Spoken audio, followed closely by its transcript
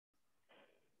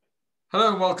Hello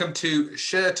and welcome to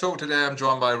Share Talk. Today I'm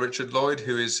joined by Richard Lloyd,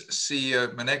 who is CEO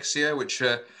of Monexia, which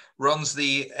runs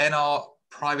the NR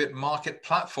private market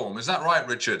platform. Is that right,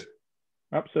 Richard?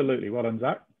 Absolutely. Well done,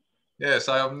 Zach. Yes,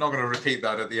 I'm not going to repeat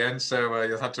that at the end, so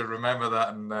you'll have to remember that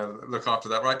and look after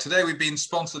that. Right, today we've been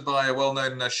sponsored by a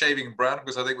well-known shaving brand,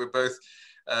 because I think we're both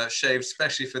shaved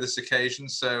specially for this occasion,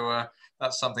 so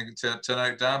that's something to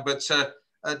note down. But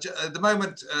at the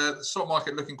moment, the stock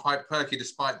market looking quite perky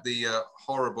despite the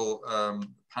horrible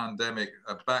pandemic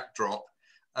backdrop,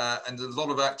 and a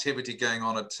lot of activity going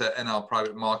on at NR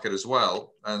private market as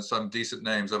well, and some decent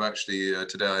names. I've actually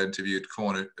today I interviewed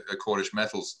Cornish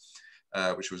Metals,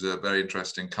 which was a very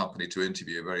interesting company to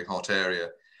interview, a very hot area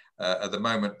at the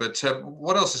moment. But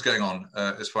what else is going on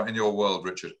as far in your world,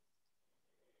 Richard?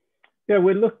 Yeah,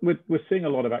 we're seeing a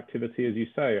lot of activity, as you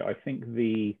say. I think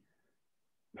the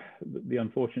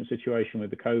unfortunate situation with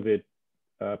the COVID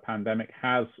pandemic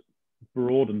has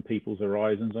broadened people's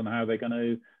horizons on how they're going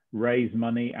to raise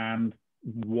money and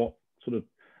what sort of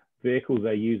vehicles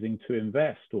they're using to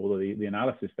invest, or the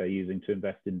analysis they're using to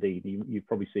invest. Indeed, you've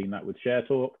probably seen that with Share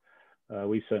Talk.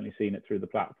 We've certainly seen it through the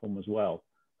platform as well.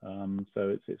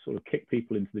 So it's sort of kicked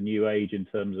people into the new age in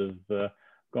terms of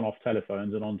gone off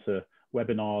telephones and onto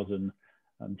webinars and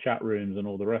chat rooms and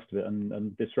all the rest of it,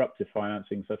 and disruptive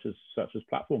financing such as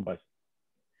platform based.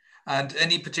 And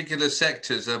any particular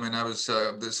sectors? I mean, there's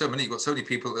so many, you've got so many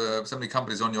people, so many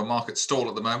companies on your market stall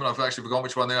at the moment. I've actually forgotten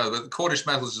which one they are, but Cornish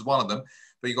Metals is one of them.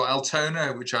 But you've got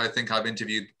Altona, which I think I've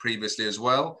interviewed previously as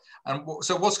well. And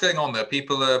so what's going on there?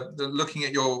 People are looking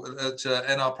at your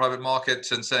NR private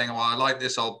market and saying, well, I like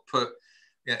this, I'll put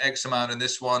X amount in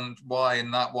this one, Y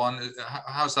in that one.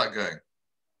 How's that going?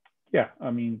 Yeah,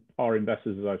 I mean, our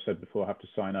investors, as I've said before, have to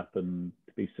sign up and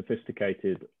be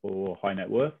sophisticated or high net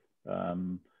worth.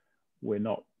 We're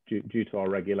not, due to our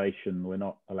regulation, we're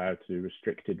not allowed to do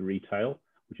restricted retail,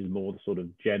 which is more the sort of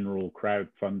general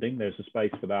crowdfunding. There's a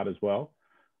space for that as well.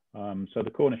 So the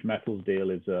Cornish Metals deal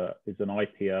is an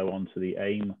IPO onto the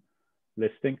AIM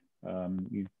listing.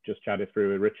 You just chatted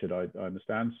through with Richard, I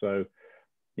understand. So,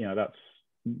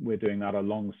 we're doing that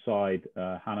alongside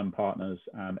Hannon Partners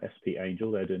and SP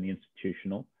Angel. They're doing the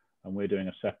institutional, and we're doing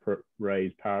a separate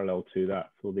raise parallel to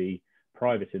that for the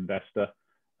private investor.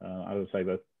 I would say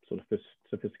both sort of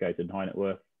sophisticated and high net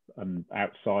worth, and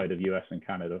outside of US and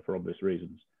Canada for obvious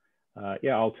reasons.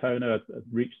 Altona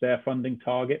reached their funding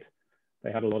target.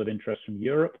 They had a lot of interest from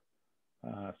Europe,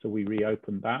 so we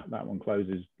reopened that. That one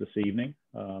closes this evening,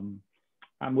 and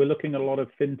we're looking at a lot of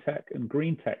fintech and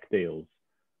green tech deals.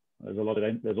 There's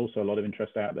also a lot of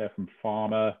interest out there from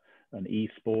pharma and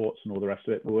esports and all the rest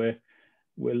of it. But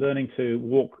we're learning to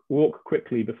walk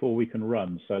quickly before we can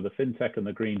run. So the fintech and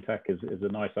the green tech is a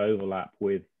nice overlap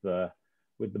with the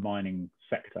mining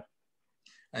sector.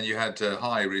 And you had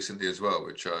High recently as well,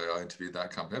 which I interviewed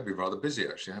that company. I'd be rather busy,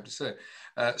 actually, I have to say.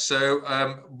 But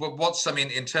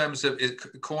in terms of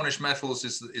Cornish Metals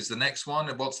is the next one?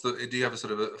 Do you have a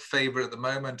sort of a favorite at the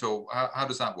moment, or how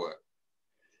does that work?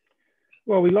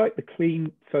 Well, we like the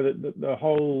clean, so that the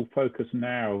whole focus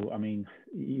now, I mean,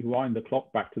 you wind the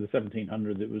clock back to the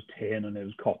 1700s, it was tin and it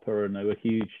was copper, and they were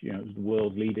huge, it was the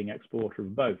world's leading exporter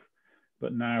of both.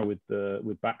 But now with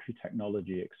battery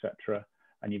technology, etc.,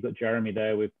 and you've got Jeremy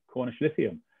there with Cornish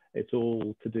Lithium, it's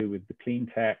all to do with the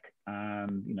clean tech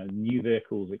and new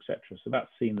vehicles, etc. So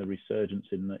that's seen the resurgence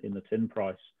in the tin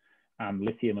price and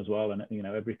lithium as well, and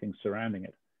everything surrounding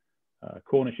it.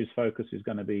 Cornish's focus is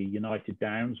going to be United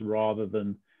Downs rather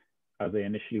than, as they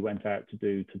initially went out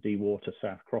to dewater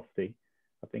South Crofty.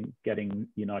 I think getting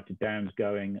United Downs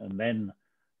going and then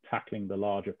tackling the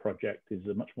larger project is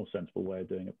a much more sensible way of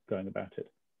going about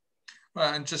it.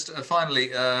 Well, and just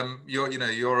finally, you're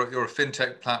a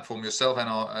fintech platform yourself, and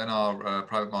our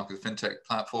private market fintech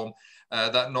platform.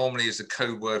 That normally is a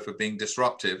code word for being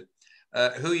disruptive.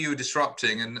 Who are you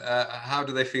disrupting, and how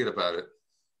do they feel about it?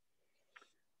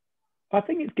 I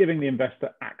think it's giving the investor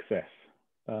access.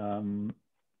 The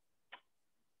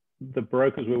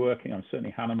brokers we're working on,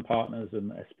 certainly Hannon Partners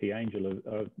and SP Angel,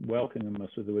 are welcoming us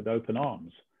with open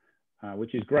arms,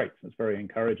 which is great. It's very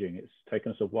encouraging. It's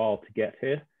taken us a while to get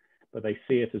here, but they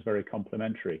see it as very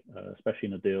complementary, especially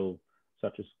in a deal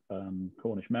such as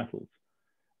Cornish Metals.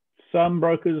 Some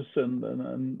brokers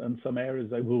and some areas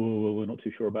say, we're not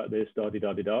too sure about this,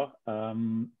 da-di-da-di-da.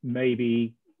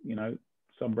 Maybe,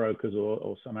 some brokers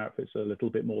or some outfits are a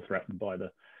little bit more threatened by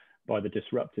the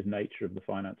disruptive nature of the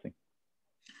financing.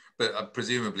 But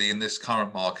presumably in this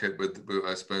current market,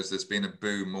 I suppose there's been a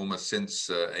boom almost since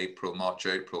March,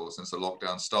 April, since the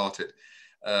lockdown started.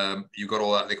 You've got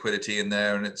all that liquidity in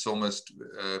there, and it's almost,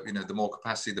 the more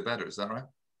capacity, the better. Is that right?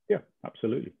 Yeah,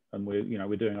 absolutely. And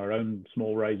we're doing our own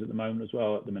small raise at the moment as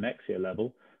well at the Monexia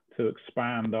level to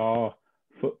expand our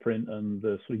footprint and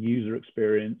the sort of user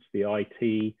experience, the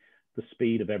IT, the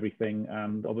speed of everything,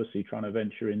 and obviously trying to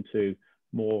venture into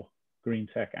more green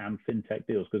tech and fintech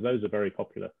deals, because those are very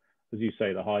popular. As you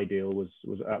say, the high deal was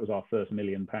our first £1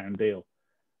 million deal,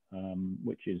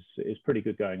 which is pretty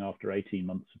good going after 18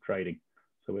 months of trading.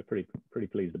 So we're pretty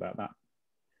pleased about that.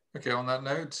 Okay, on that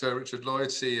note, Richard Lloyd,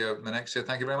 CEO of Monexia,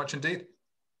 thank you very much indeed.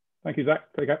 Thank you, Zach.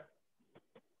 Take care.